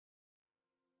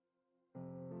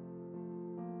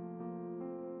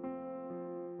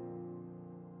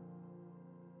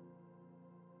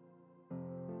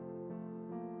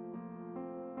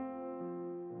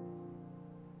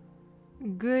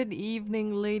Good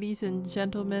evening, ladies and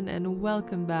gentlemen, and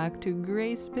welcome back to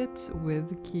Grace Bits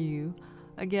with Q.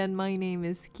 Again, my name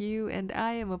is Q, and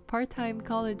I am a part time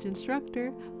college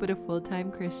instructor, but a full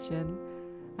time Christian.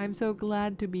 I'm so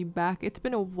glad to be back. It's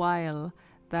been a while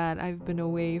that I've been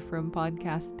away from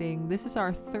podcasting. This is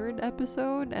our third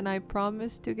episode, and I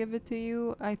promised to give it to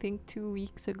you, I think, 2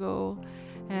 weeks ago.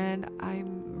 And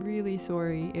I'm really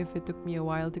sorry if it took me a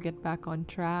while to get back on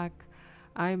track.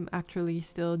 I'm actually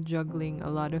still juggling a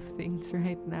lot of things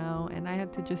right now, and I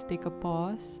had to just take a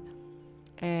pause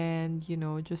and,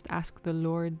 just ask the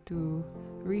Lord to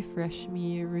refresh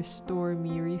me, restore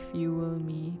me, refuel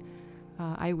me.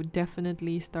 I would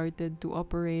definitely started to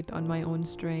operate on my own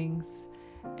strength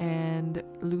and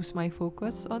lose my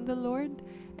focus on the Lord.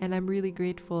 And I'm really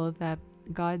grateful that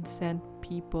God sent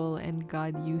people and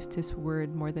God used His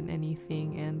Word more than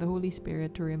anything, and the Holy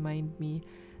Spirit to remind me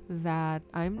that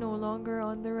I'm no longer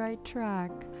on the right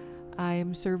track.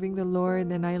 I'm serving the Lord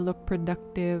and I look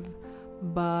productive,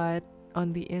 but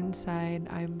on the inside,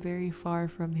 I'm very far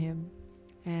from Him.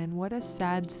 And what a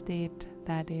sad state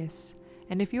that is.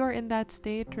 And if you are in that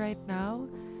state right now,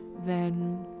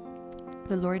 then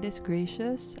the Lord is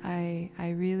gracious. I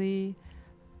really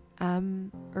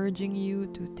am urging you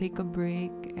to take a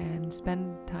break and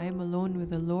spend time alone with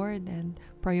the Lord and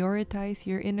prioritize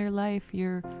your inner life,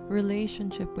 your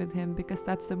relationship with Him, because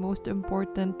that's the most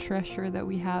important treasure that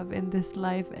we have in this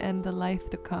life and the life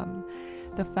to come.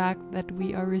 The fact that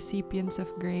we are recipients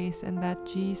of grace and that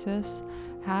Jesus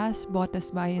has bought us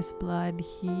by His blood.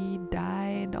 He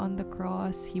died on the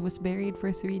cross. He was buried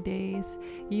for 3 days.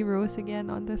 He rose again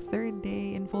on the third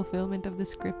day in fulfillment of the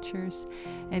scriptures.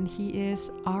 And He is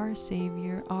our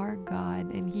Savior, our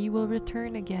God. And He will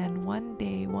return again one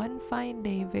day, one fine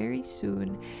day, very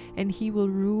soon. And He will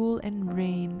rule and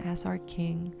reign as our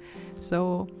King.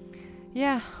 So,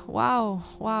 yeah, wow,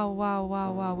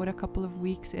 what a couple of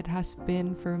weeks it has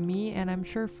been for me, and I'm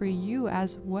sure for you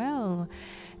as well.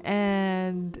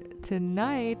 And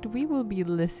tonight we will be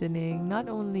listening not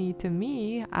only to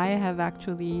me. I have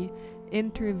actually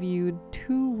interviewed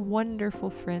two wonderful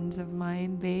friends of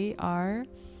mine. They are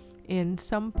in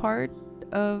some part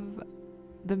of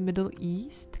the Middle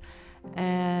East,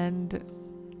 and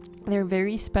they're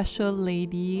very special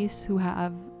ladies who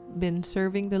have been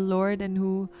serving the Lord and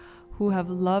who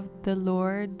have loved the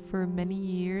Lord for many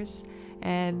years.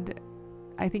 And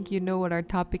I think you know what our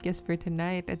topic is for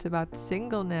tonight. It's about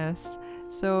singleness.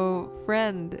 So,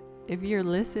 friend, if you're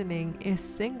listening, is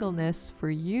singleness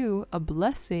for you a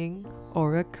blessing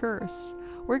or a curse?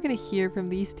 We're going to hear from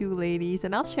these two ladies,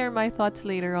 and I'll share my thoughts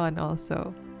later on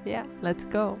also. Yeah, let's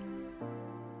go.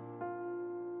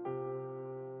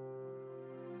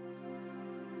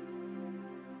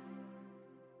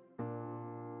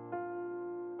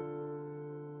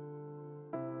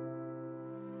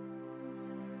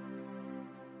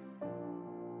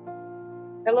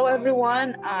 Hello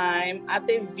everyone, I'm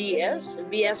Ate VS.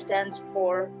 VS stands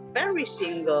for Very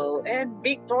Single and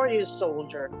Victorious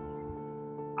Soldier.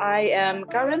 I am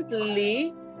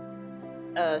currently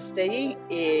staying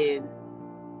in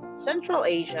Central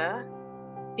Asia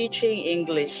teaching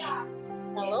English.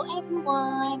 Hello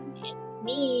everyone, it's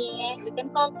me. You can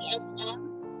call me SM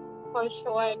for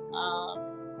short.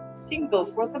 Single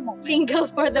for the moment. Single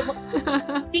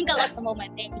single at the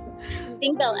moment. Thank you.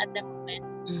 Single at the moment.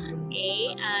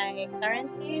 Okay, I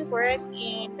currently work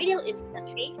in Middle East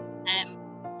country. I'm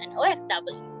an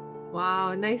OFW.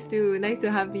 Wow, nice to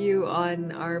have you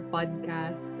on our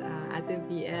podcast at the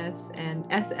VS and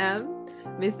SM,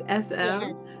 Miss SM,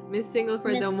 Yes. Miss Single for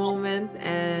Miss the SM. moment,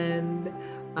 and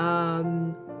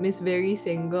Miss Very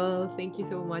Single. Thank you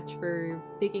so much for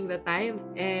taking the time.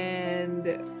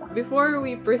 And before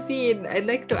we proceed, I'd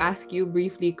like to ask you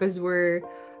briefly, because we're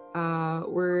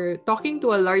talking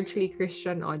to a largely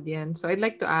Christian audience. So I'd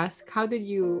like to ask, how did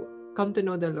you come to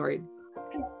know the Lord?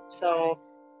 So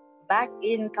back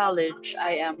in college,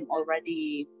 I am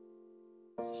already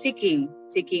seeking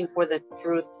for the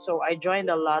truth. So I joined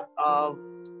a lot of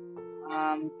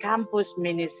campus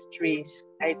ministries.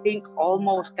 I think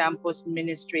almost campus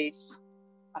ministries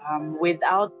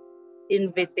without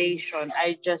invitation.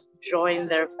 I just joined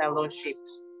their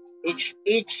fellowships.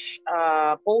 Each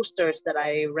posters that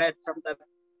I read from the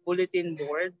bulletin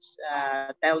boards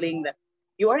telling that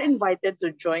you are invited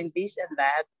to join this and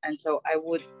that, and so I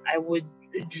would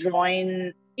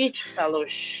join each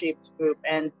fellowship group,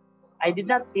 and I did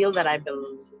not feel that I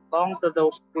belong to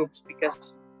those groups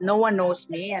because no one knows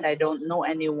me and I don't know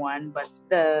anyone. But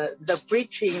the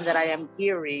preaching that I am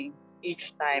hearing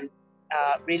each time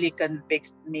really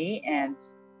convicts me and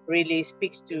really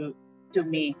speaks to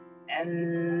me.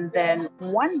 And then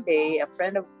one day, a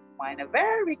friend of mine, a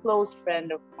very close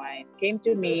friend of mine, came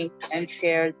to me and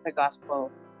shared the gospel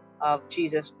of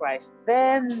Jesus Christ.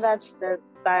 Then that's the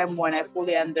time when I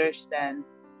fully understand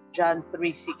John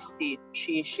 3:16.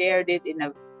 She shared it in a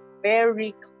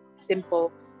very simple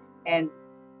and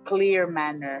clear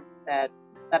manner that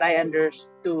I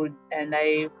understood, and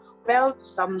I felt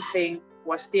something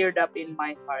was stirred up in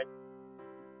my heart.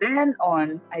 Then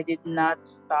on, I did not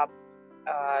stop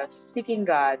seeking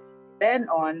God. Then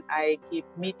on, I keep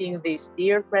meeting this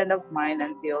dear friend of mine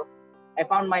until I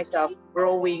found myself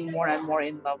growing more and more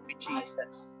in love with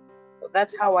Jesus. So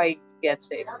that's how I get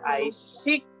saved. I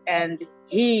seek and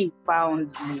He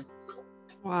found me.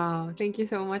 Wow, thank you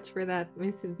so much for that,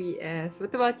 Miss VS.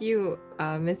 What about you,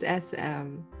 Miss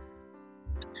SM?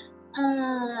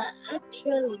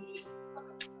 Actually,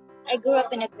 I grew up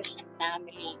in a Christian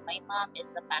family. My mom is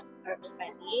a pastor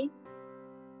already,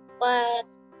 but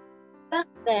back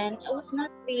then I was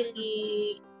not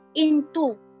really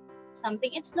into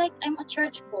something. It's like I'm a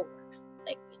church goer.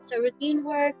 Like it's a routine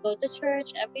work, go to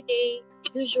church every day,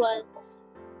 usual.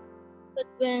 But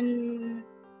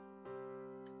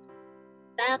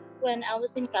back when I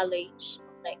was in college,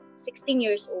 like 16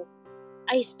 years old,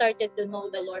 I started to know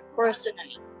the Lord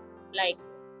personally. Like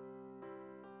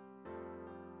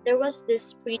there was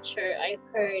this preacher I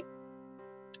heard.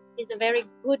 He's a very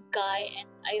good guy, and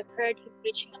I heard him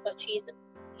preaching about Jesus.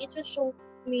 It just showed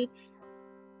me,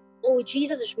 oh,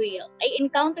 Jesus is real. I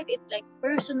encountered it like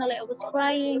personally. I was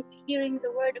crying, hearing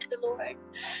the word of the Lord.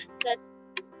 That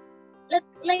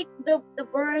like the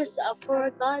verse,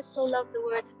 for God so loved the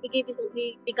world, He gave His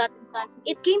only begotten Son.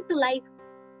 It came to life.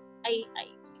 I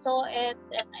saw it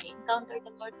and I encountered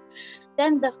the Lord.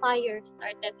 Then the fire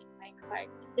started in my heart.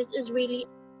 This is really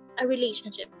a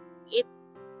relationship. It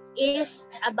is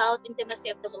about intimacy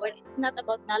of the Lord. It's not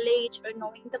about knowledge or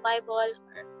knowing the Bible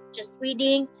or just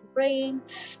reading and praying.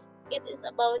 It is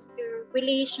about your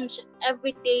relationship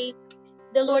every day.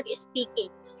 The Lord is speaking,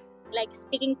 like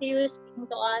speaking to you, speaking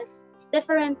to us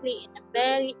differently in a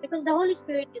very, because the Holy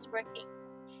Spirit is working.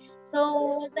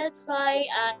 So that's why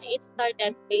it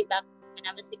started way back when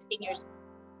I was 16 years old.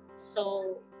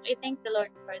 So I thank the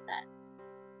Lord for that.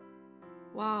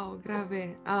 Wow,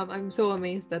 grabe. I'm so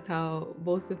amazed at how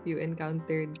both of you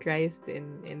encountered Christ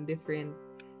in different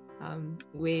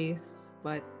ways,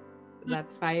 but that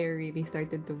fire really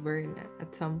started to burn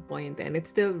at some point, and it's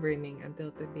still burning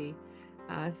until today.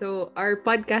 So our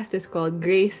podcast is called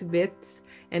Grace Bits,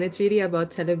 and it's really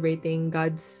about celebrating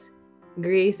God's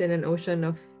grace in an ocean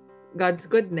of God's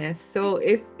goodness. So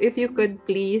if you could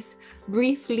please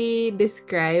briefly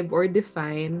describe or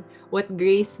define what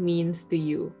grace means to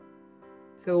you.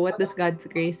 So what does God's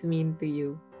grace mean to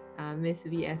you, Miss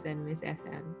VS and Miss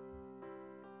SM?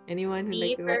 Anyone who'd like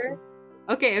Me to go first? first.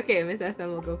 Okay, Miss SM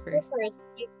will go You first. first.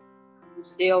 I'm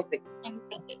still thinking. I'm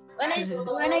thinking.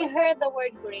 When I heard the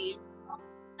word grace,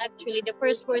 actually the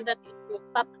first word that it will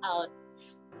pop out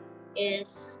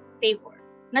is favor.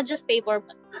 Not just favor,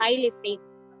 but highly favor.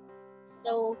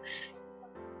 So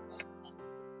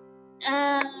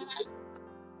uh,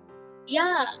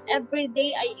 yeah, every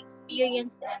day I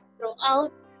experience that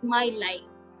throughout my life.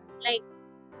 Like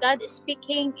God is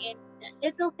speaking in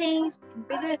little things, in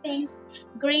bigger things.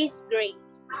 Grace,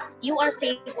 grace. You are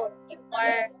favored.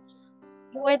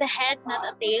 You are the head, not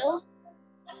a tail.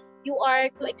 You are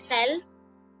to excel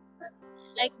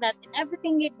like that in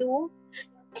everything you do.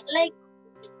 Like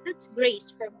that's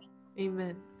grace for me.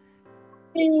 Amen.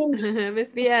 Grace.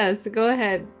 Miss VS, go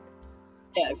ahead.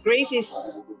 Yeah, grace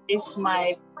is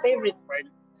my favorite word,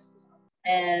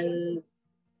 and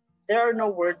there are no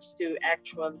words to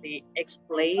actually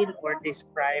explain or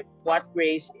describe what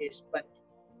grace is, but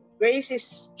grace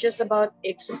is just about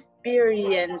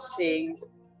experiencing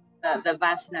the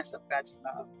vastness of God's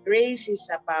love. Grace is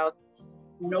about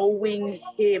knowing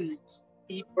Him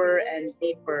deeper and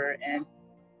deeper, and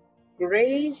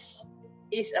grace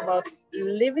is about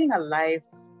living a life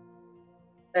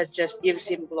that just gives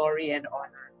Him glory and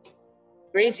honor.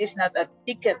 Grace is not a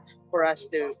ticket for us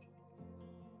to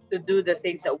do the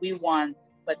things that we want,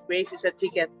 but grace is a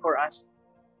ticket for us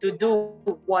to do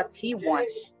what He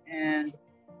wants. And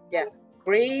yeah,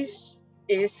 grace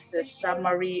is a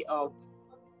summary of,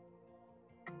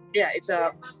 yeah, it's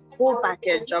a full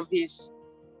package of His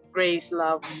grace,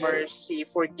 love, mercy,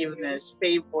 forgiveness,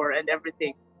 favor, and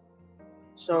everything.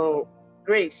 So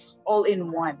grace, all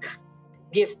in one,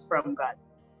 gift from God.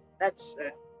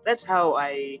 That's how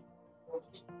I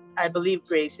believe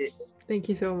grace is. Thank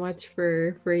you so much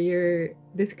for your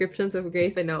descriptions of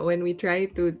grace. I know when we try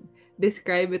to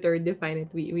describe it or define it,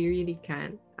 we really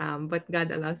can't. But God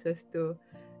allows us to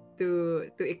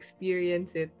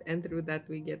experience it, and through that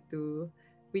we get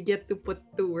we get to put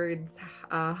to words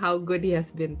how good he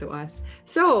has been to us.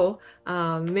 So,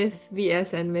 Miss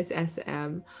VS and Miss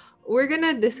SM, we're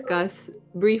gonna discuss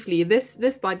briefly. This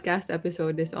podcast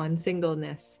episode is on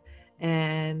singleness,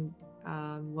 and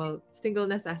well,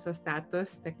 singleness as a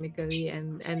status technically,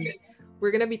 and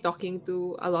we're gonna be talking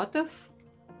to a lot of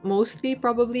mostly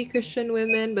probably Christian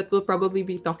women, but we'll probably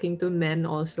be talking to men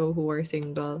also who are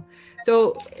single.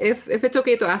 So if it's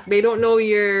okay to ask, they don't know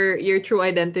your true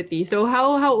identity. So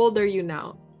how old are you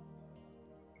now?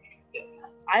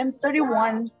 I'm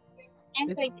 31. I'm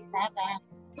Miss 27.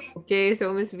 Okay,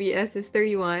 so Miss VS is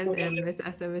 31 and Miss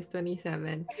SM is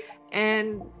 27.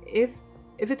 And if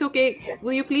it's okay,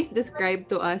 will you please describe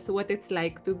to us what it's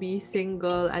like to be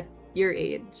single at your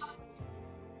age?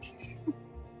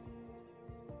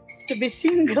 To be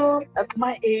single at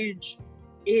my age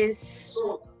is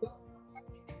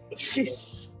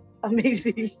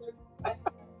amazing.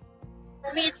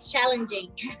 For me, it's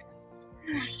challenging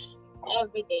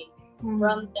every day.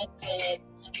 From that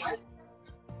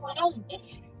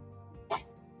challenges.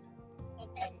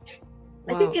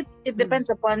 I think Wow. it depends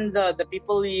upon the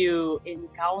people you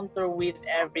encounter with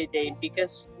every day,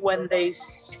 because when they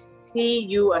see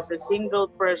you as a single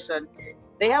person,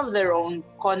 they have their own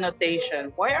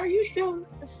connotation. Why are you still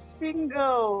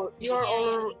single? You're Yeah,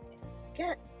 yeah. all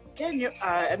can can you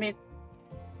I mean,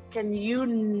 can you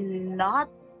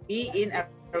not be in a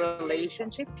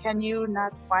relationship? Can you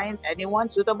not find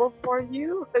anyone suitable for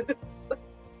you?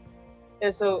 Yeah,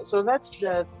 so that's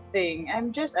the thing. I'm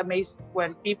just amazed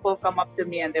when people come up to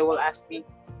me and they will ask me,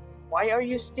 "Why are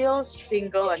you still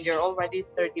single and you're already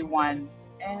 31?"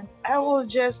 And I will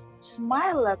just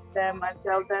smile at them and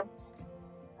tell them,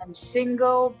 "I'm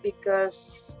single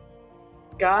because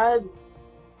God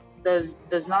does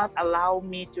not allow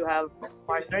me to have a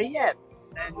partner yet,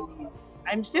 and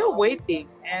I'm still waiting."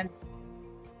 And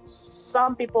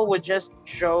some people would just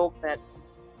joke that,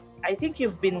 "I think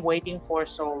you've been waiting for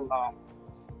so long.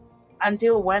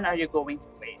 Until when are you going to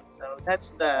wait?" So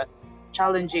that's the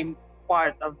challenging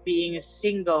part of being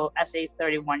single as a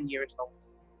 31 years old.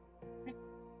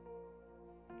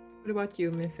 What about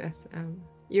you, Miss SM?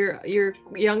 You're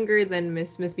younger than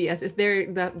Miss BS. Is there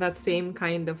that same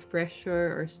kind of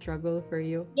pressure or struggle for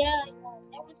you? Yeah, yeah,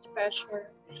 there was pressure.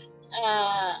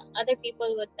 Other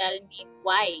people would tell me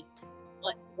why.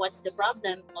 What's the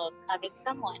problem of having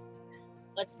someone?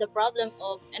 What's the problem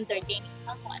of entertaining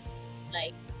someone?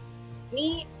 Like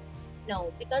me,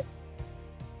 no, because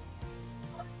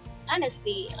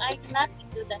honestly, I'm not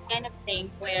into that kind of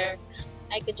thing where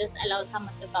I could just allow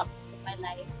someone to come into my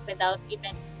life without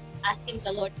even asking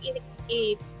the Lord if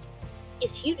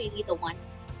is he really the one,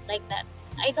 like that.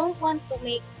 I don't want to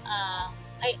make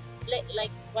I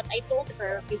like what I told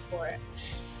her before,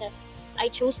 that I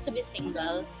chose to be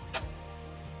single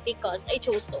because I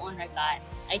chose to honor God.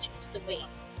 I chose to wait.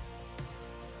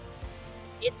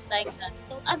 It's like that.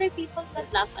 So other people would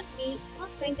laugh at me. Oh,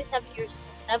 27 years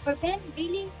old. Never been,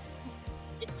 really?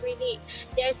 It's really,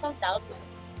 they're so doubtful.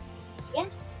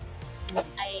 Yes,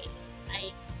 I, I,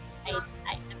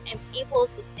 I'm able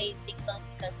to stay single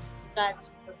God's,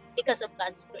 because of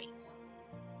God's grace.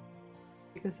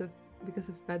 Because of because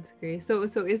of God's grace. So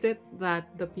is it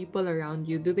that the people around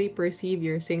you, do they perceive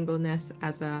your singleness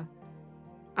as a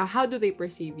how do they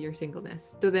perceive your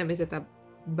singleness? To them, is it a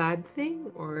bad thing,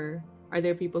 or are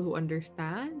there people who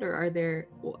understand, or are there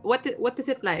what is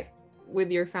it like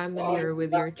with your family or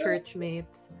with your church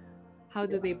mates? How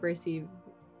do they perceive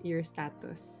your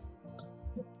status?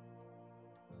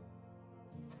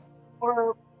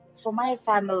 For my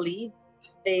family,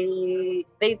 they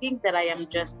think that I am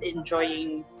just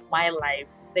enjoying my life.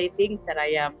 They think that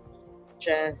I am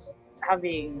just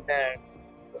having the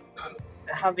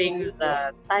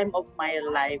time of my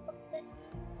life,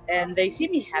 and they see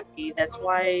me happy. That's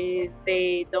why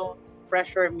they don't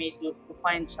pressure me to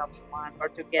find someone or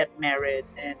to get married.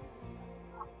 And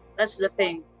that's the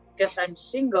thing, because I'm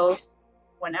single.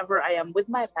 Whenever I am with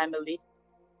my family,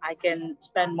 I can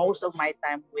spend most of my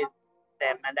time with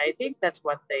them, and I think that's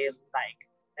what they like.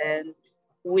 And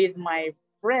with my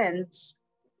friends,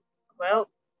 well,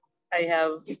 I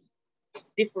have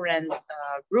different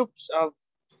groups of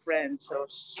friends. So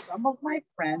some of my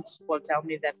friends will tell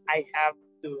me that I have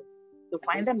to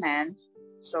find a man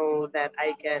so that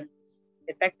I can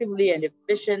effectively and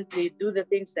efficiently do the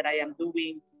things that I am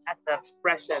doing at the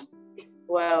present.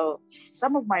 Well,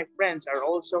 some of my friends are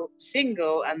also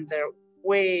single and they're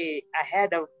way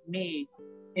ahead of me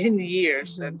in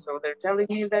years. Mhm. And so they're telling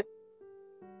me that,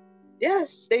 yes,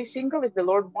 stay single if the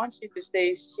Lord wants you to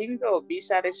stay single, be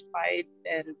satisfied,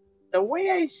 and the way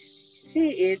I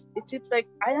see it, it seems like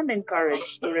I am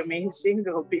encouraged to remain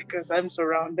single because I'm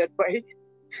surrounded by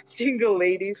single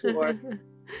ladies who are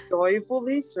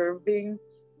joyfully serving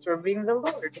the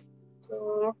Lord.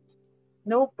 So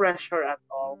no pressure at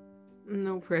all.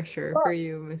 No pressure for But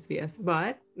you, Miss VS.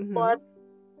 But, but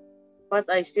but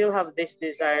I still have this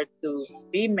desire to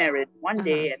be married one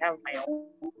uh-huh. day and have my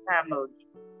own family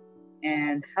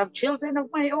and have children of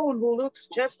my own who looks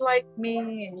just like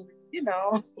me. You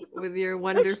know, With your there's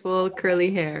wonderful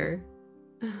curly hair.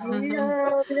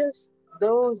 yeah, there's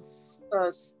those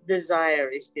desire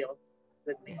is still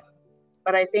with me. Yeah.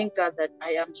 But I thank God that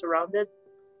I am surrounded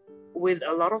with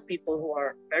a lot of people who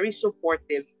are very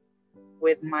supportive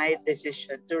with my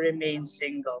decision to remain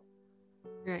single.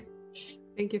 Right.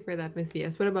 Thank you for that, Miss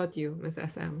VS. What about you, Miss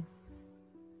SM?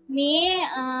 Me,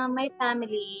 my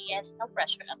family, yes, no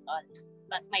pressure at all.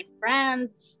 But my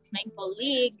friends, my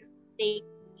colleagues, they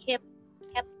kept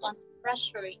kept on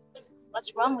pressuring.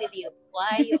 What's wrong with you?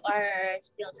 Why you are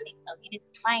still single? You need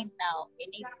to find now. You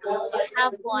need to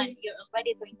have one. You're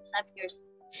already 27 years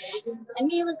old. And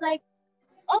me was like,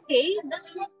 okay,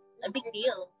 that's not a big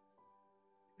deal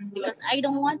because I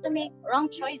don't want to make wrong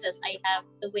choices. I have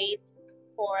to wait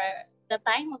for the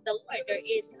time of the Lord. There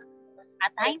is a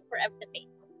time for everything.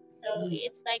 So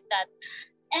it's like that.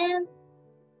 And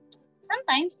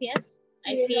sometimes, yes,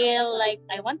 I feel like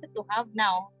I wanted to have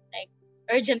now, like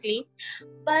urgently,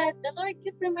 but the Lord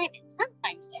keep reminding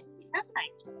sometimes,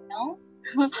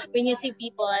 when you see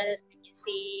people, when you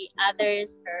see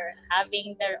others are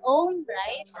having their own,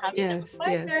 right, having a Yes,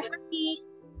 partner yes. happy,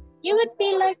 you would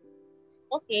feel like,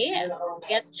 okay, I'll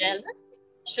get jealous.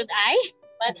 Should I?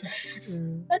 But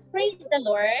Mm. but praise the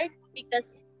Lord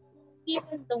because He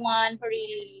was the one who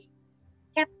really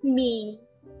kept me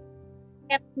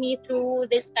kept me through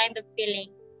this kind of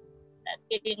feeling, that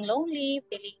feeling lonely,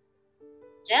 feeling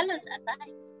jealous at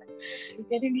times. But,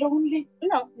 Getting lonely.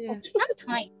 Yeah.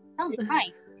 sometimes,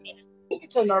 yeah.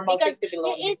 It's a normal thing Because to be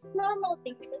lonely. it's normal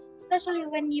thing because especially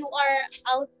when you are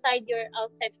outside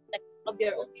of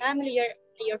your own family,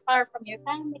 you're far from your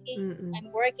family. Mm-mm.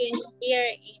 I'm working here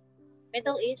in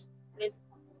Middle East with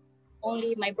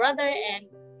only my brother and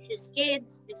his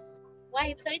kids, his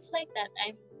wife. So it's like that.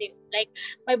 Like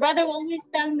my brother will always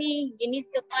tell me, you need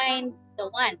to find the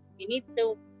one. You need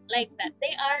to like that.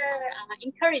 They are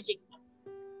encouraging me.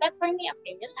 But for me,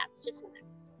 okay, relax, just relax.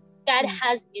 God Mm.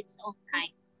 has its own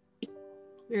time.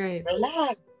 Right.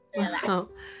 Relax. Wow.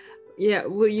 Relax. Yeah,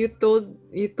 well, you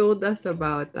told us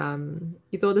about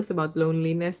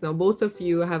loneliness. Now, both of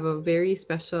you have a very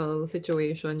special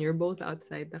situation. You're both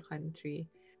outside the country.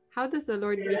 How does the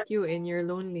Lord meet you in your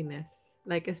loneliness?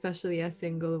 Like especially as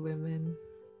single women.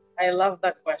 I love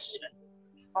that question.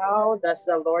 How does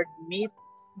the Lord meet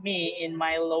me in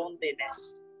my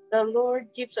loneliness? The Lord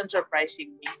keeps on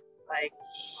surprising me. Like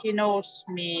He knows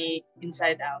me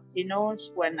inside out. He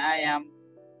knows when I am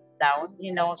down. He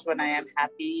knows when I am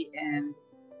happy, and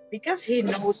because He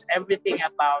knows everything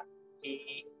about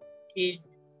me, He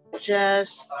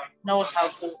just knows how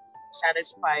to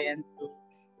satisfy and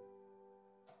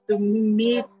to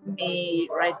meet me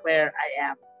right where I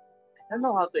am. I don't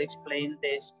know how to explain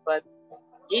this, but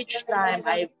each time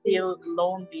I feel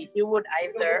lonely, he would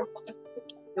either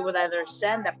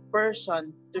send a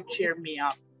person to cheer me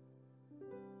up,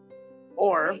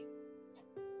 or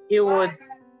he would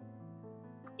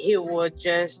he would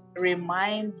just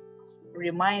remind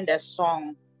a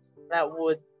song that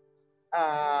would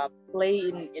play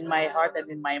in my heart and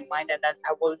in my mind, and that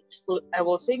I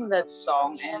will sing that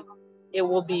song, and it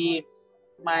will be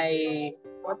my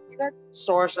what's that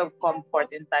source of comfort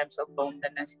in times of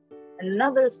loneliness.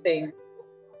 Another thing,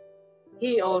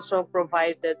 he also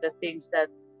provided the things that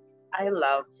I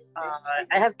love.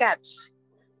 I have cats,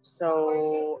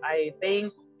 so I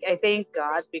thank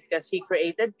God because He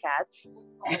created cats.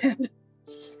 And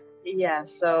yeah,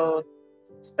 so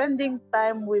spending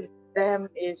time with them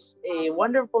is a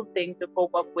wonderful thing to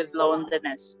cope up with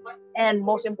loneliness, and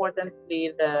most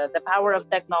importantly, the power of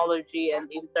technology and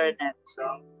internet.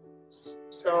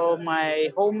 So my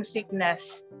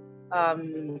homesickness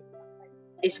um,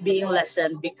 is being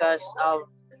lessened because of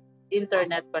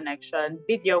internet connection,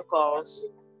 video calls,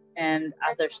 and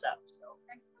other stuff. So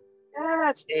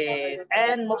that's it.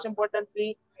 And most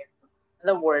importantly,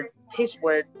 the word, His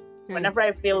word. Right. Whenever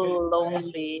I feel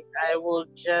lonely, I will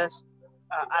just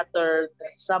utter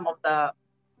some of the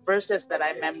verses that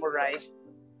I memorized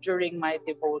during my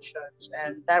devotions,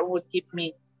 and that would keep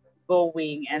me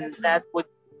going, and that would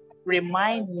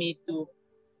remind me to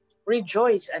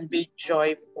rejoice and be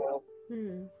joyful,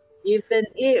 Hmm. even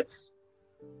if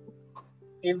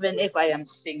even if I am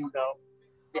single.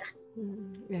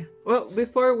 Yeah. Well,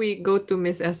 before we go to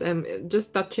Miss SM,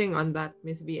 just touching on that,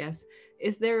 Miss BS,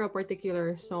 is there a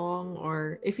particular song,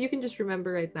 or if you can just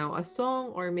remember right now, a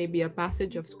song or maybe a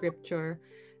passage of scripture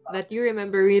that you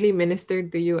remember really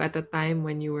ministered to you at a time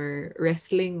when you were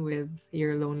wrestling with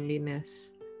your loneliness?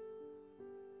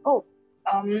 Oh,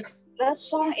 um, that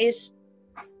song is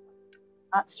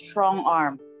Strong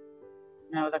Arm.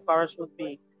 Now the chorus would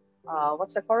be,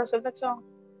 what's the chorus of that song?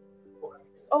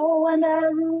 Oh, and I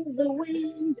rule the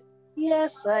wind.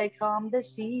 Yes, I calm the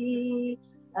sea.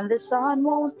 And the sun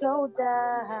won't go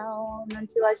down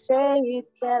until I say it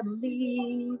can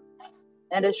be.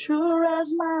 And as sure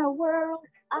as my world,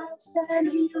 I'll stand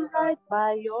here right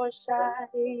by your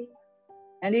side.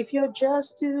 And if you're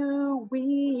just too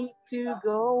weak to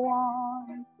go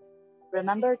on,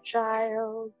 remember,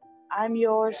 child, I'm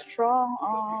your strong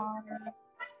arm.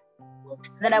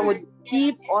 Then I would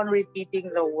keep on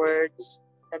repeating the words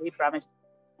that he promised.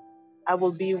 I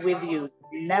will be with you.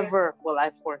 Never will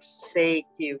I forsake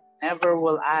you. Never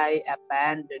will I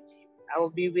abandon you. I will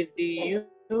be with you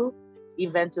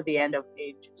even to the end of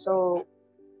age. So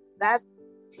that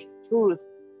truth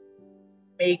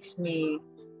makes me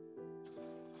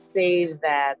say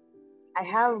that I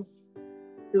have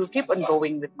to keep on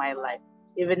going with my life,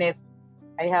 even if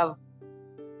I have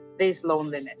this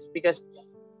loneliness, because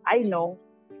I know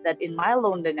that in my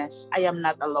loneliness, I am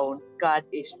not alone. God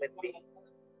is with me.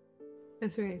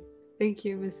 That's right. Thank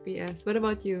you, Miss BS. What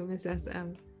about you, Miss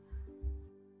SM?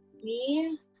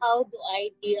 Me, how do I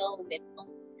deal with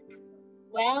loneliness?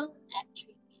 Well,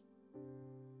 actually,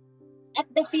 at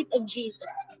the feet of Jesus,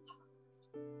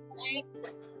 like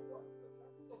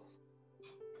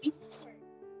in His Word,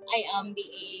 I am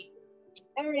being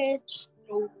encouraged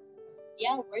through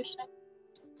worship,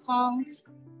 songs,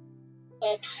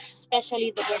 but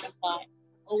especially the Word of God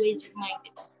always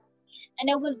reminded me. And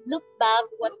I will look back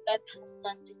what God has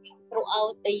done to me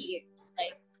throughout the years,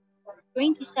 like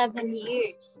 27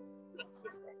 years of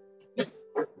existence.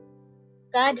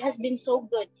 God has been so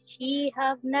good. He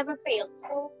have never failed.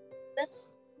 So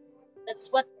that's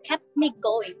what kept me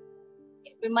going.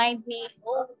 It reminds me,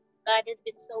 oh, God has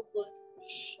been so good.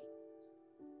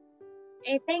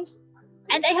 I think,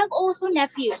 and I have also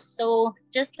nephews. So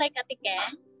just like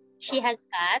Atiken, she has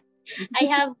cats. I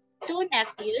have two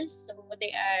nephews, so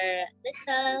they are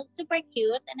little, super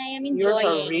cute, and I am Yours are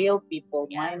enjoying. real people.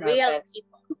 Yeah, Mine are real pets.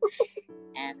 people.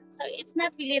 And so it's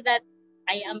not really that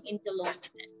I am into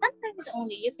loneliness. Sometimes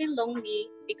only you feel lonely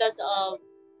because of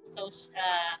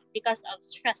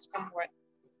stress from work.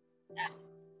 Yeah,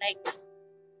 like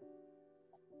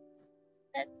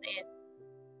that's it.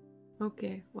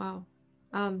 Okay, wow.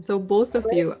 So both of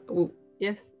you,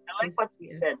 yes, I like Miss what she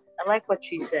BS, said. I like what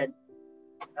she said.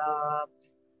 Uh,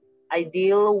 I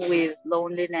deal with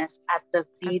loneliness at the at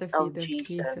feet the feet of of Jesus.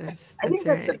 Jesus. I That's think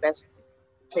that's the right. best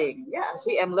thing. Yeah,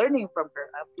 see, I'm learning from her.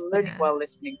 I'm learning Yeah. while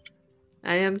listening.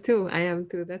 I am too. I am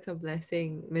too. That's a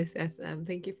blessing, Miss SM.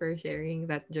 Thank you for sharing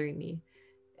that journey.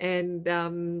 And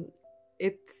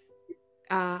it's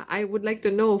I would like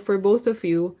to know for both of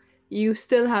you, you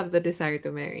still have the desire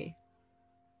to marry.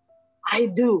 I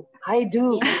do. I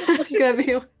do. Yes, Grabe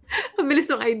yung ang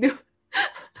bilis ng I do.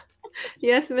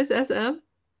 Yes, Miss SM?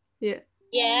 Yeah.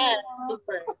 yes,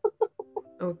 super.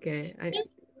 Okay.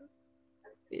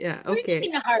 Yeah, We're not okay.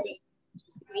 in a hurry.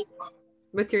 Just wait.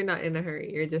 But you're not in a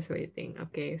hurry. You're just waiting.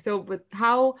 Okay. So, but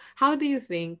how do you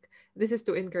think this is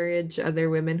to encourage other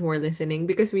women who are listening,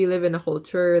 because we live in a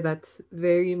culture that's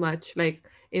very much like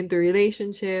into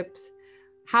relationships.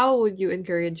 How would you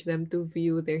encourage them to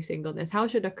view their singleness? How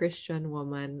should a Christian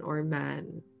woman or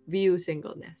man view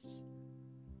singleness?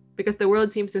 Because the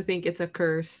world seems to think it's a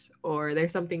curse or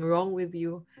there's something wrong with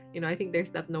you. I think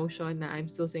there's that notion that I'm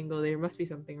still single, there must be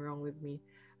something wrong with me.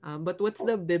 But what's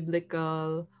the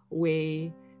biblical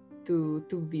way to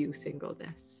view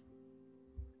singleness?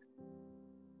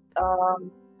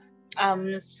 Um,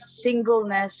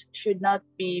 Singleness should not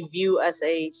be viewed as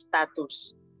a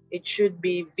status. It should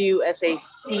be viewed as a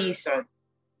season.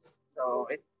 So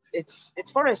it's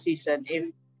for a season.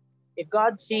 If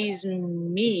God sees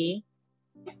me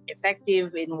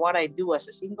effective in what I do as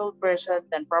a single person,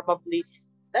 then probably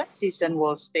that season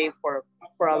will stay for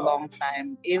a long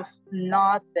time. If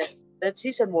not, that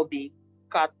season will be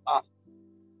cut off.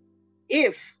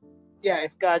 If yeah,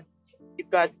 if God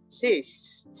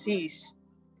sees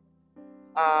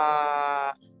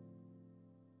uh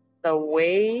the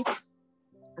way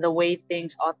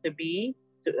things ought to be,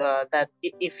 that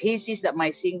if he sees that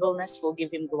my singleness will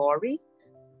give him glory,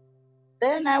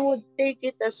 then I would take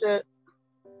it as a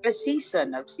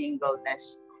season of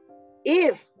singleness.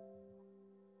 If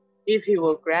If He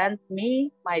will grant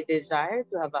me my desire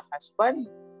to have a husband,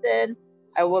 then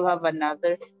I will have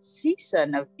another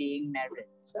season of being married.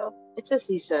 So it's a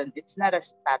season. It's not a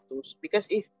status. Because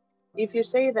if you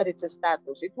say that it's a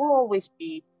status, it will always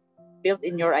be built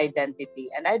in your identity.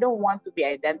 And I don't want to be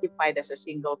identified as a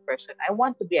single person. I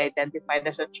want to be identified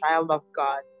as a child of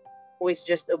God who is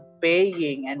just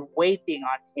obeying and waiting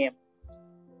on Him.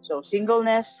 So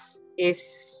singleness is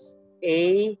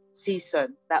a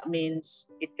season. That means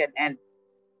it can end.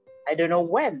 I don't know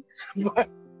when, but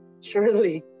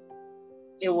surely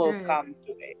it will Right. come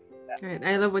to it. Right.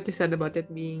 I love what you said about it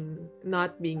being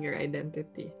not being your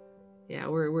identity. Yeah,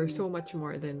 we're Mm. so much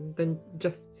more than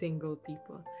just single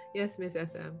people. Yes, Miss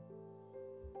SM.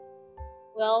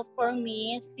 Well, for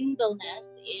me, singleness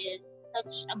is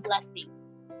such a blessing.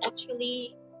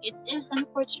 Actually, it is an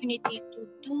opportunity to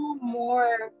do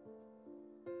more,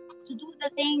 to do the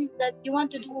things that you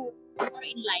want to do more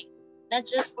in life. Not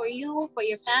just for you, for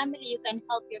your family. You can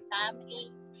help your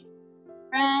family,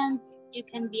 friends. You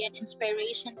can be an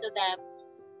inspiration to them.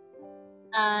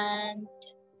 And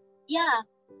yeah,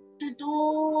 to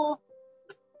do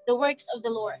the works of the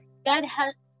Lord.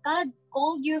 God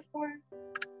called you for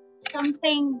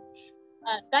something.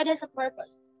 God has a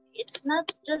purpose. It's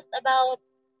not just about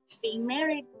being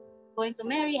married, going to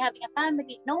marry, having a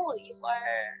family. No, you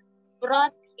are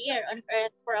brought here on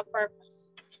earth for a purpose.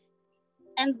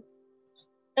 And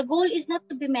the goal is not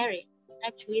to be married.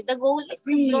 Actually, the goal is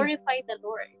to Agree. glorify the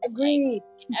Lord. Like, Agree.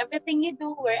 in everything you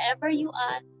do, wherever you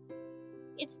are,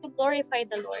 it's to glorify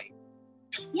the Lord.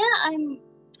 Yeah,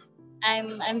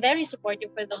 I'm very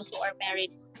supportive for those who are married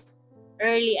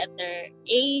early at their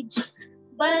age,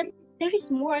 but there is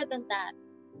more than that.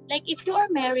 Like, if you are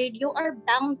married, you are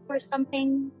bound for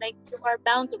something. Like, you are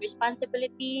bound to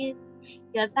responsibilities.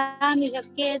 You have family, you have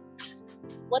kids.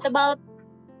 What about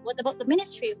the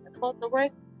ministry? What about the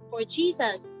work for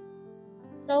Jesus?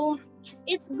 So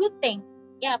it's a good thing.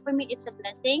 Yeah, for me it's a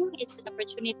blessing. It's an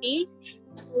opportunity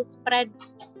to spread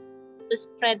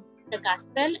the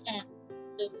gospel and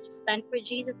to stand for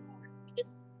Jesus more, because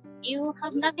you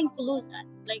have nothing to lose.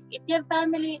 Like, if you have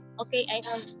family, okay, I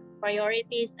have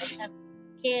priorities, I have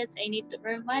kids, I need to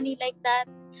earn money like that.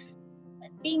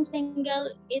 But being single,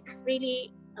 it's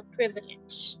really a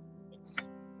privilege. It's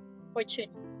fortunate.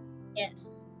 Yes.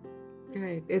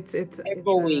 Right. It's a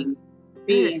Echoing.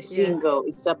 Being yes. single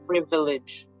is a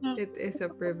privilege. It is a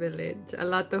privilege. A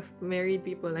lot of married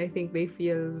people, I think, they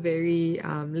feel very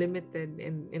limited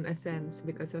in a sense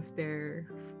because of their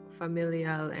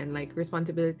familial and like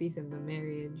responsibilities in the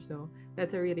marriage. So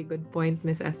that's a really good point,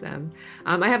 Miss SM.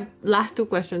 I have last two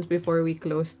questions before we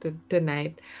close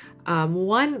tonight.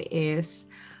 One is,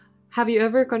 have you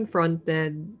ever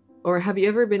confronted or have you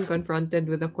ever been confronted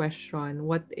with a question?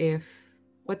 What if,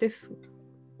 what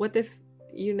if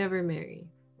you never marry?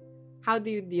 How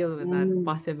do you deal with that Mm.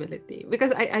 possibility?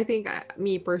 Because I think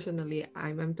me personally,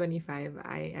 I'm 25.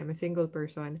 I am a single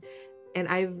person, and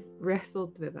I've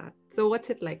wrestled with that. So what's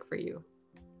it like for you?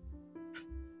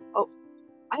 Oh,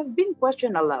 I've been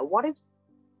questioned a lot. What if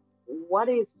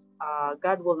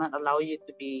God will not allow you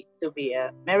to be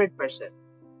a married person?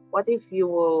 What if you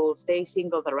will stay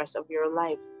single the rest of your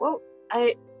life? Well,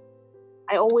 I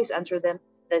always answer them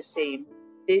the same.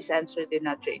 This answer did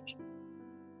not change.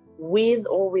 With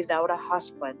or without a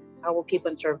husband, I will keep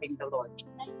on serving the Lord.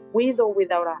 With or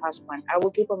without a husband, I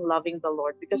will keep on loving the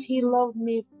Lord because He loved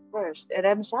me first and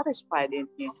I'm satisfied in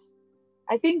Him.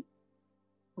 I think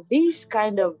this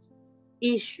kind of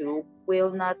issue will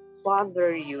not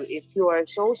bother you if you are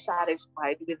so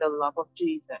satisfied with the love of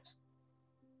Jesus.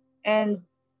 And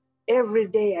every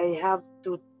day I have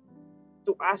to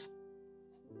ask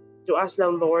to ask the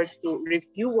Lord to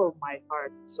refuel my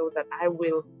heart so that I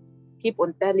will keep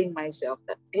on telling myself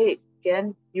that, hey,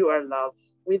 Ken, you are loved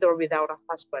with or without a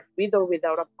husband, with or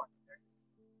without a partner.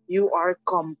 You are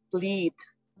complete.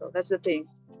 So that's the thing.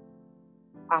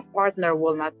 A partner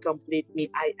will not complete me.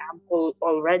 I am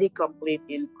already complete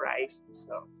in Christ.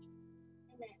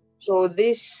 So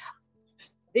this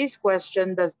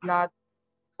question does not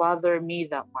bother me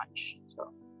that much. So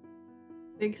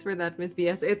Thanks for that, Miss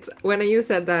BS. It's when you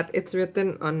said that, it's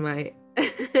written on my.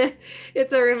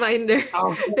 It's a reminder.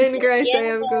 oh, In Christ, Yeah. I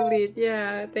am complete.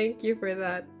 Yeah, thank you for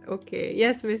that. Okay,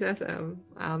 yes, Miss SM.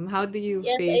 How do you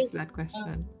Yes. face that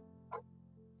question?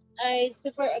 I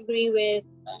super agree with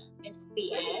Miss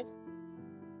PS.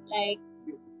 Like,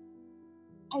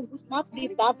 I would not be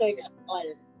bothered at all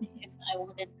if I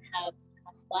wouldn't have a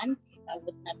husband, if I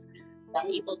would not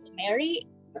be able to marry,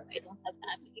 if I don't have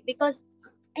family, because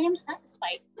I am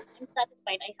satisfied. I'm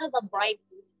satisfied. I have a bride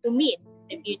to meet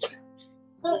in the future.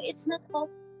 So it's not about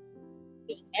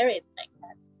being married like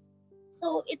that.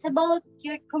 So it's about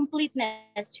your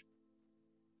completeness.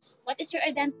 What is your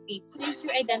identity? Who is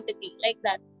your identity? Like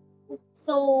that.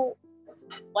 So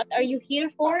what are you here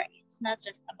for? It's not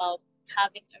just about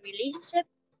having a relationship.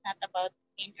 It's not about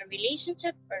in a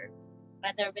relationship or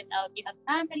whether without you have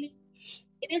family.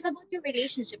 It is about your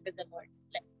relationship with the Lord.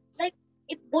 Like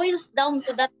it boils down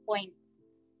to that point.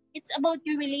 It's about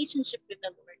your relationship with the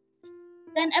Lord.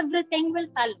 Then everything will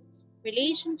follow.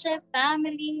 Relationship,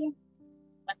 family,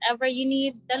 whatever you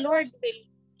need, the Lord will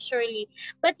surely.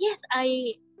 But yes,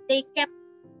 they kept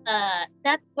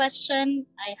that question.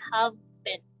 I have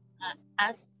been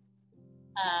asked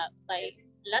by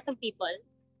a lot of people,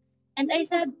 and I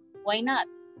said, why not?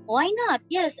 Why not?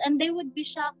 Yes, and they would be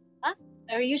shocked. Huh?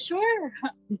 Are you sure?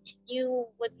 You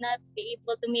would not be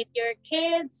able to meet your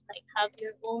kids, like have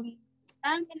your own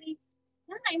family?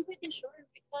 Yeah, I'm pretty sure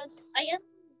because I am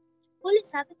fully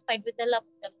satisfied with the love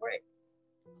of the Lord.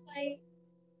 That's why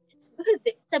it's good.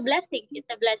 It's a blessing. It's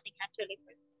a blessing actually.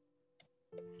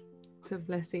 It's a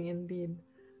blessing indeed.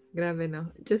 Grabe no.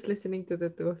 Just listening to the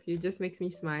two of you just makes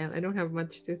me smile. I don't have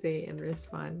much to say in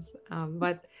response.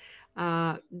 But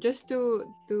just to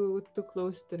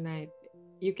close tonight,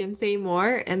 you can say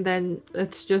more and then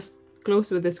let's just close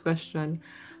with this question.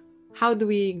 How do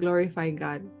we glorify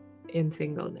God in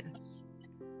singleness?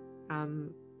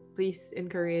 Please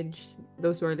encourage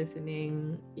those who are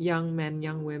listening, young men,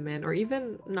 young women, or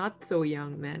even not so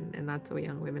young men and not so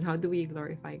young women. How do we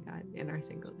glorify God in our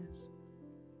singleness?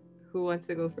 Who wants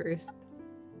to go first?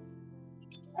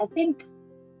 I think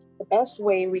the best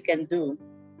way we can do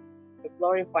to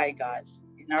glorify God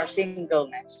in our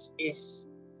singleness is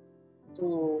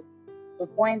to to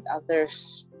point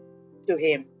others to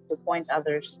Him, to point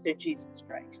others to Jesus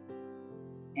Christ,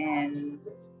 and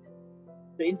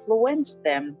to influence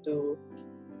them to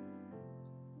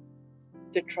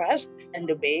trust and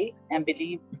obey and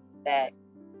believe that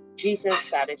Jesus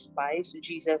satisfies,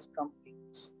 Jesus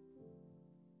completes.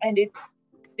 And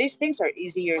these things are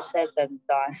easier said than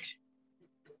done.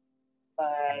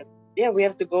 But yeah, we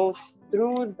have to go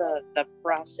through the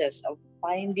process of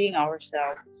finding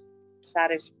ourselves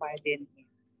satisfied in Him.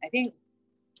 I think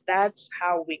that's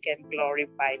how we can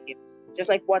glorify Him. Just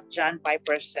like what John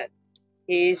Piper said,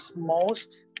 He is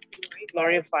most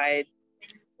glorified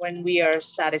when we are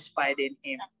satisfied in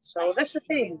Him. So that's the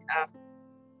thing.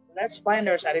 Let's find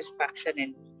our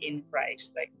satisfaction in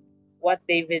Christ. Like what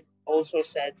David also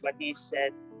said when he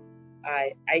said,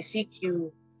 I seek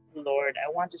you, Lord. I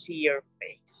want to see your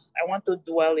face. I want to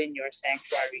dwell in your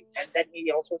sanctuary. And then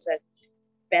he also said,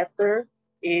 better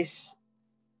is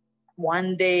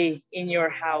one day in your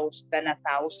house than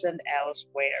 1,000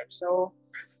 elsewhere. So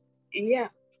yeah,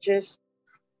 just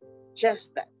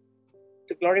that.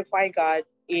 To glorify God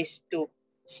is to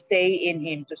stay in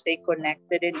Him, to stay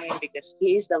connected in Him because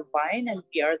He is the vine and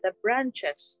we are the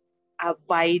branches.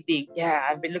 Abiding. Yeah,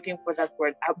 I've been looking for that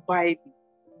word. Abiding.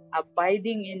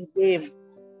 Abiding in Him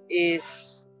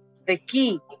is the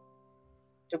key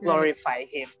to Right. glorify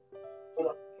Him.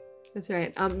 That's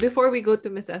right. Before we go to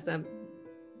Miss SM,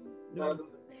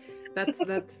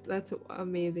 that's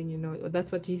amazing. You know,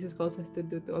 that's what Jesus calls us to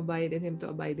do: to abide in Him, to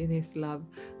abide in His love.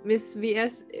 Miss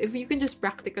VS, if you can just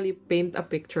practically paint a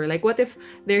picture, like what if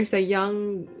there's a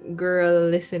young girl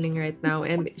listening right now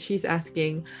and she's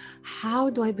asking,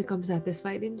 "How do I become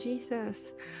satisfied in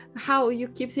Jesus? How you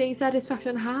keep saying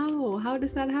satisfaction? How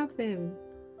does that happen?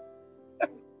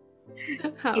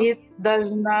 How?" It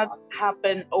does not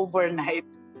happen overnight.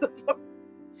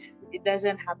 It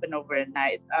doesn't happen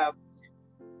overnight.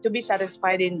 To be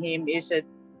satisfied in Him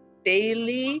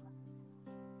daily,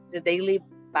 is a daily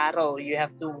battle you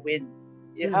have to win.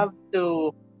 You Mm. have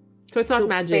So it's not to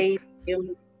magic. faith.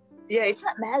 Yeah, it's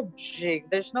not magic.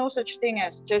 There's no such thing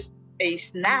as just a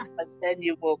snap and then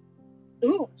you will,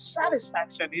 ooh,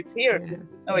 satisfaction. It's here.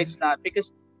 Yes. No, it's not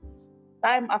because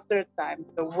time after time,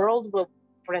 the world will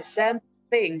present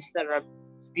things that are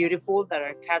beautiful, that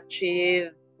are catchy.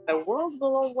 The world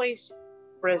will always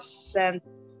present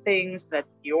things that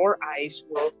your eyes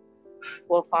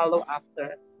will follow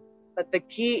after. But the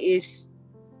key is,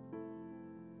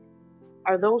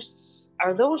 are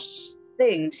those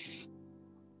things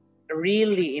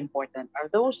really important? Are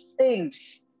those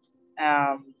things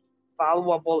um,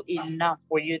 valuable enough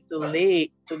for you to leave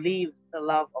the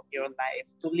love of your life,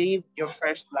 to leave your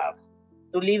first love,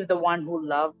 to leave the one who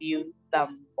loved you the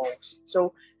most?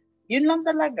 So yun lang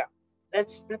talaga.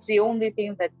 That's the only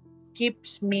thing that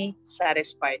keeps me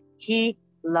satisfied. He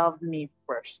loved me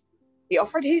first. He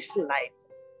offered his life.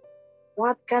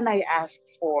 What can I ask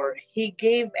for? He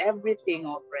gave everything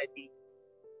already.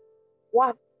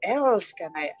 What else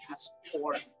can I ask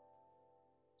for?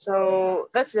 So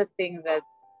that's the thing that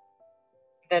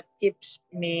keeps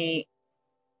me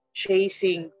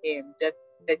chasing him, that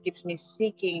keeps me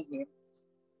seeking him,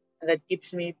 and that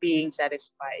keeps me being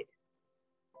satisfied.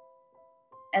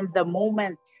 And the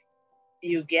moment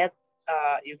you get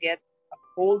you get a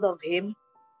hold of him,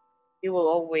 you will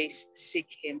always seek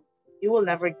him. You will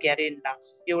never get enough.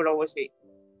 You will always say,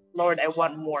 Lord, I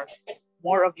want more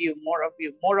of you, more of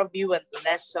you, more of you, and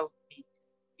less of me.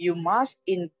 You must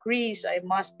increase, I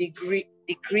must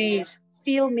decrease.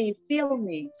 Feel me.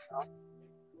 So,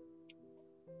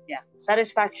 yeah,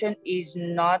 satisfaction is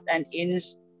not an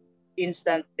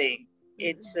instant thing.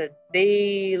 It's a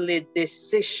daily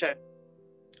decision.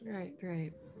 Right,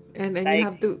 right. And you Like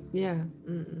have to, yeah.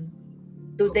 Mm-mm.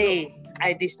 today,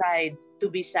 I decide to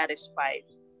be satisfied.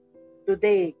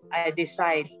 Today, I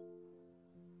decide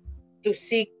to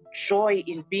seek joy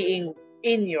in being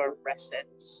in your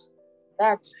presence.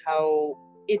 That's how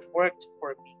it worked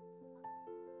for me.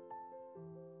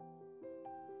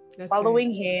 That's right.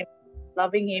 Following him,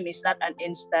 loving him is not an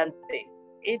instant thing.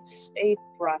 It's a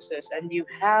process, and you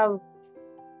have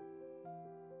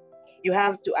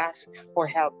to ask for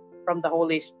help from the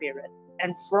Holy Spirit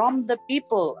and from the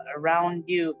people around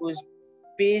you who's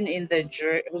been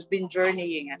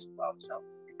journeying as well. So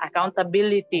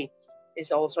accountability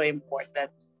is also important.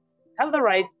 Have the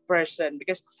right person,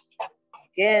 because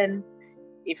again,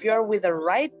 if you're with the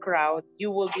right crowd, you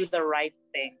will do the right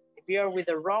thing. If you're with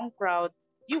the wrong crowd,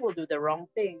 you will do the wrong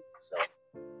thing. So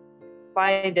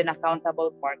find an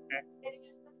accountable partner.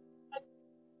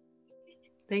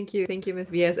 Thank you, Miss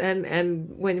VS. And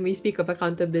when we speak of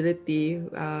accountability,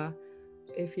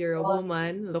 if you're a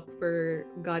woman, look for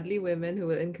godly women who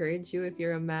will encourage you. If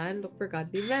you're a man, look for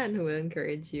godly men who will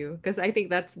encourage you. Because I think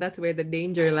that's where the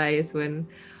danger lies when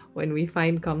we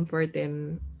find comfort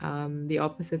in the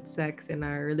opposite sex in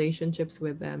our relationships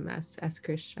with them as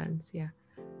Christians. Yeah.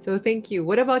 So thank you.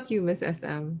 What about you, Miss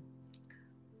SM?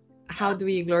 How do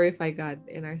we glorify God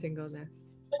in our singleness?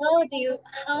 How do you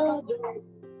how do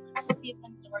how do you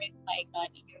can glorify God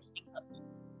in your singleness?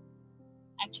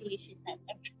 Actually, she said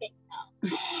everything now.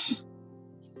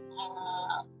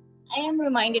 I am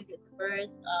reminded with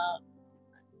first,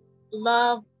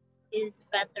 love is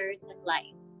better than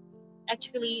life.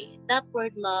 Actually, that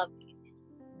word love is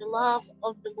the love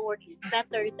of the Lord is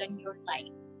better than your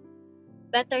life,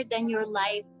 better than your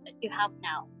life that you have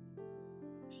now.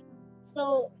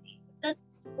 So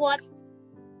that's what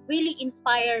really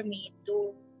inspired me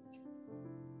to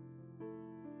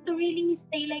really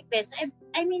stay like this.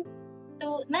 I mean,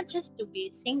 to not just to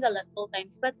be single at all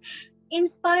times, but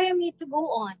inspire me to go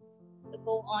on with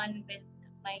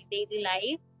my daily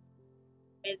life,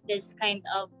 with this kind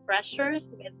of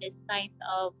pressures, with this kind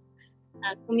of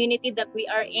community that we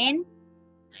are in,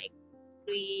 like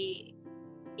three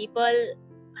people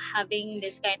having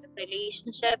this kind of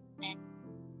relationship, and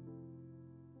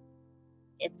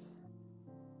it's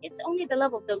it's only the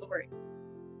love of the Lord.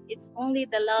 It's only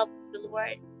the love of the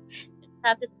Lord that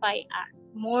satisfies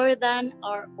us more than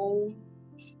our own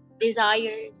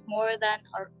desires, more than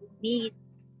our own needs.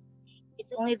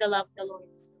 It's only the love of the Lord.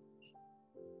 So,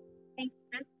 I think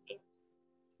that's it.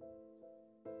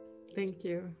 Thank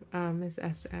you, Miss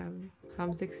SM.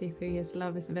 Psalm 63 is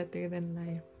love is better than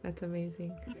life. That's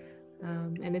amazing.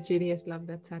 And it's really His love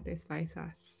that satisfies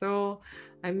us. So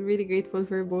I'm really grateful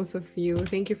for both of you.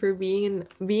 Thank you for being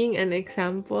an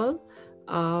example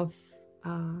of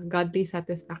godly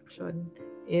satisfaction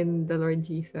in the Lord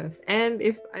Jesus. And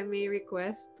if I may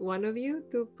request one of you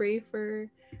to pray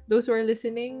for those who are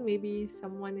listening, maybe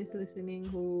someone is listening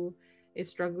who is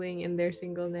struggling in their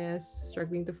singleness,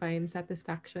 struggling to find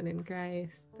satisfaction in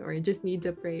Christ, or just needs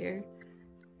a prayer.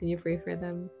 Can you pray for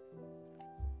them?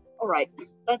 All right,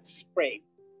 let's pray.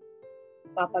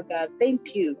 Papa God,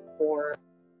 thank you for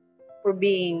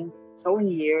being so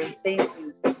near. Thank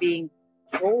you for being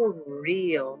so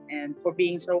real and for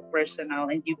being so personal,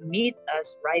 and you meet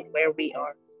us right where we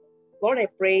are. Lord, I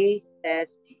pray that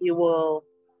you will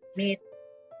meet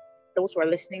those who are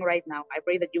listening right now. I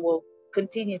pray that you will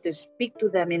continue to speak to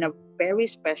them in a very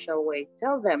special way.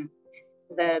 Tell them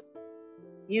that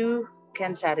you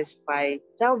can satisfy.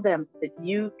 Tell them that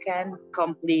you can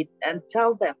complete, and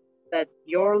tell them that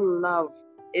your love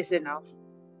is enough.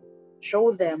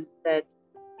 Show them that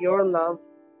your love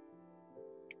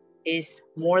is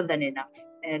more than enough.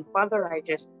 And Father, I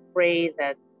just pray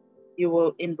that you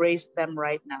will embrace them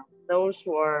right now. Those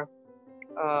who are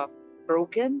uh,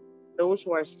 broken, those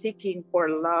who are seeking for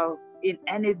love in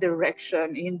any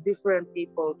direction, in different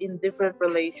people, in different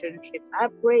relationships, I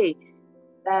pray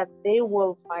that they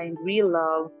will find real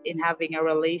love in having a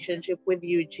relationship with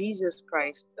you, Jesus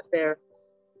Christ, as their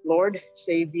Lord,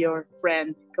 Savior,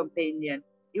 friend, companion.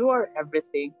 You are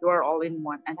everything. You are all in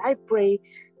one. And I pray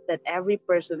that every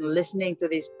person listening to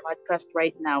this podcast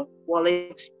right now will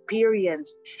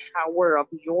experience the shower of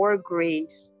your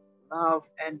grace, love,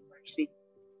 and mercy.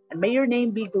 And may your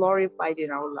name be glorified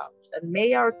in our lives. And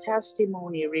may our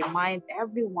testimony remind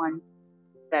everyone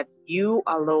that you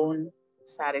alone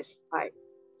satisfy.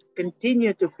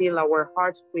 Continue to fill our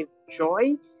hearts with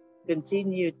joy.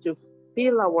 Continue to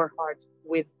fill our hearts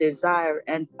with desire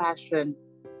and passion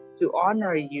to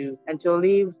honor you and to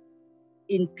live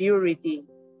in purity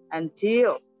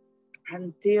until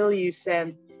you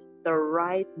send the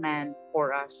right man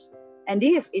for us. And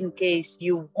if in case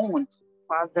you won't,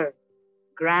 Father,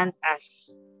 grant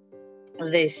us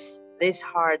this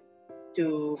heart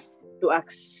to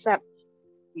accept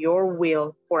your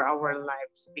will for our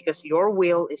lives, because your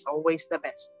will is always the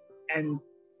best and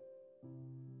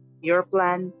your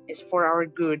plan is for our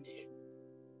good.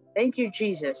 Thank you,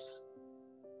 Jesus,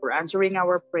 for answering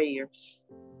our prayers.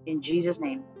 In Jesus'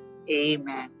 name,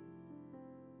 amen.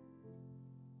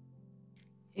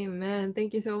 Amen.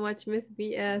 Thank you so much, Miss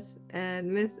BS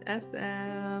and Miss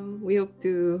SM. We hope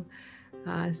to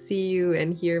see you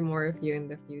and hear more of you in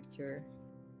the future.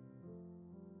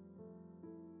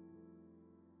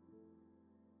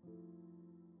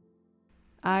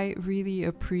 I really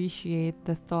appreciate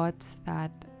the thoughts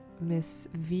that Miss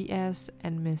VS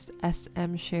and Miss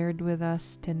SM shared with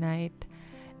us tonight,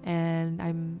 and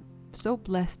I'm so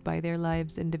blessed by their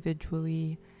lives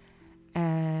individually.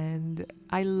 And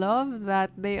I love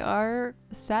that they are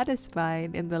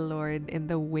satisfied in the Lord in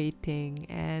the waiting.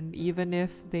 And even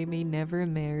if they may never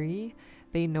marry,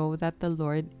 they know that the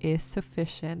Lord is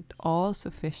sufficient, all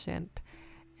sufficient.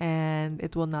 And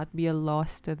it will not be a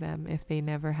loss to them if they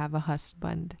never have a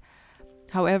husband.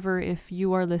 However, if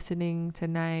you are listening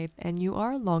tonight and you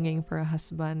are longing for a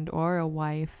husband or a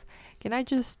wife, can I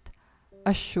just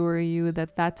assure you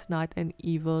that that's not an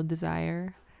evil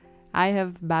desire? I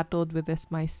have battled with this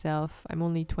myself. I'm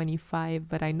only 25,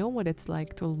 but I know what it's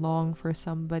like to long for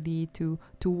somebody, to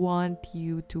want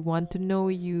you, to want to know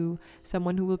you,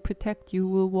 someone who will protect you,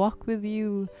 who will walk with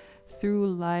you through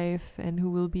life, and who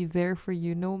will be there for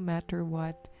you no matter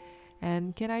what.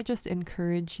 And can I just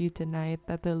encourage you tonight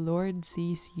that the Lord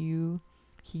sees you.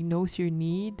 He knows your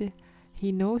need.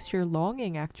 He knows your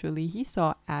longing, actually. He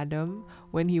saw Adam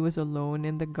when he was alone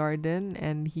in the garden,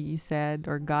 and he said,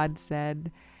 or God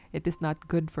said, it is not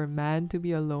good for man to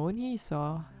be alone. He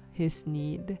saw his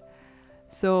need.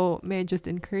 So may I just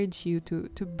encourage you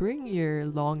to bring your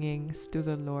longings to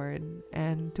the Lord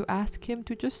and to ask Him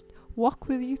to just walk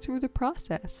with you through the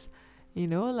process. You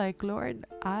know, like, Lord,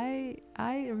 I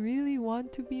really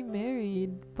want to be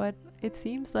married, but it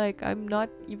seems like I'm not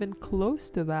even close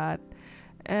to that.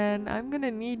 And I'm gonna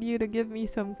need you to give me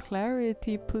some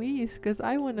clarity, please, because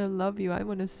I want to love you, I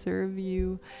want to serve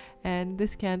you, and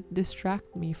this can't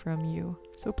distract me from you.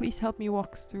 So please help me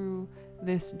walk through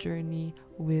this journey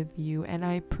with you. And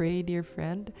I pray, dear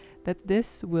friend, that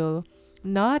this will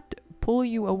not pull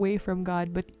you away from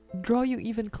God, but draw you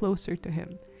even closer to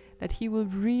Him. That He will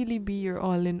really be your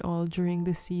all in all during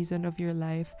this season of your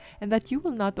life, and that you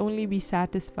will not only be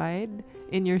satisfied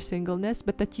in your singleness,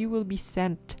 but that you will be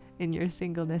sent in your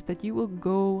singleness, that you will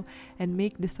go and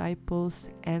make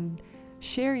disciples and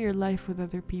share your life with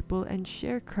other people and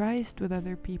share Christ with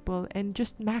other people and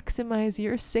just maximize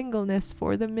your singleness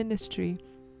for the ministry.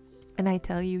 And I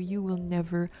tell you, you will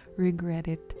never regret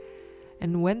it.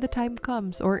 And when the time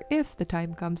comes, or if the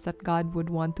time comes that God would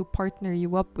want to partner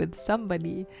you up with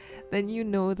somebody, then you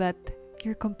know that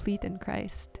you're complete in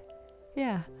Christ.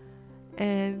 Yeah.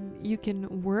 And you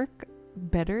can work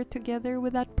better together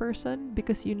with that person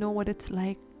because you know what it's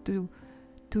like to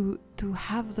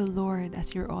have the Lord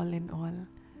as your all in all,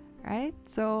 right?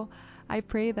 So I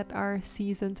pray that our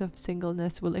seasons of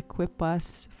singleness will equip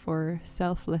us for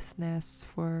selflessness,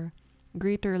 for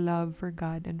greater love for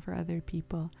God and for other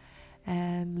people.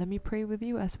 And let me pray with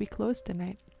you as we close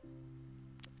tonight.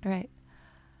 All right.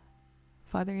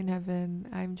 Father in heaven,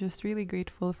 I'm just really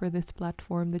grateful for this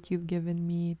platform that you've given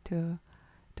me to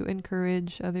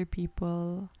encourage other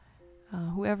people,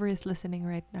 whoever is listening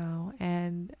right now.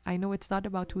 And I know it's not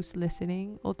about who's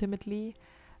listening ultimately.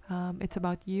 It's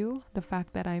about you, the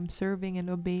fact that I'm serving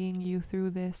and obeying you through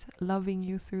this, loving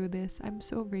you through this. I'm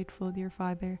so grateful, dear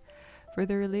Father, for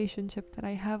the relationship that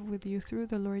I have with you through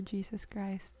the Lord Jesus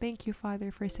Christ. Thank you, Father,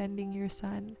 for sending your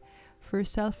Son, for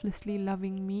selflessly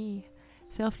loving me,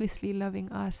 selflessly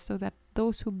loving us, so that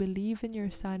those who believe in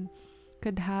your Son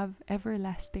could have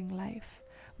everlasting life.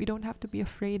 We don't have to be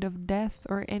afraid of death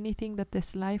or anything that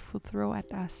this life will throw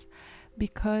at us,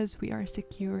 because we are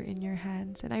secure in your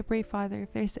hands. And I pray, Father,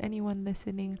 if there's anyone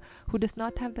listening who does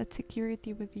not have that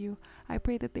security with you, I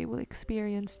pray that they will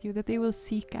experience you, that they will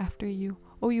seek after you.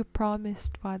 Oh, you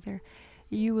promised, Father,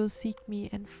 you will seek me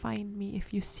and find me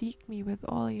if you seek me with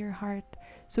all your heart.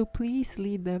 So please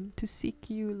lead them to seek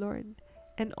you, Lord,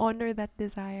 and honor that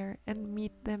desire and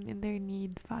meet them in their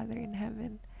need, Father in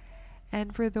heaven.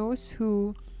 And for those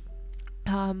who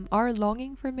are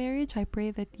longing for marriage, I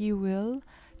pray that you will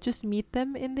just meet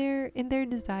them in their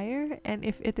desire. And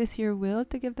if it is your will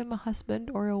to give them a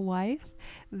husband or a wife,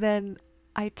 then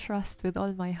I trust with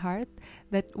all my heart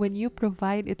that when you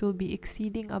provide, it will be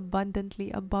exceeding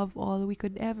abundantly above all we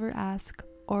could ever ask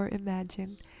or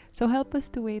imagine. So help us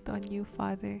to wait on you,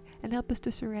 Father, and help us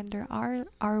to surrender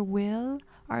our will,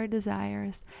 our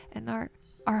desires, and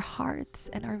our hearts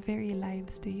and our very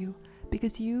lives to you,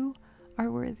 because you are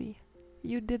worthy.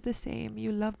 You did the same.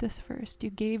 You loved us first. You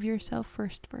gave yourself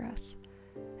first for us.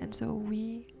 And so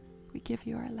we give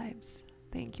you our lives.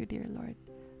 Thank you, dear Lord.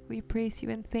 We praise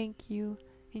you and thank you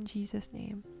in Jesus'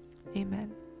 name.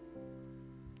 Amen.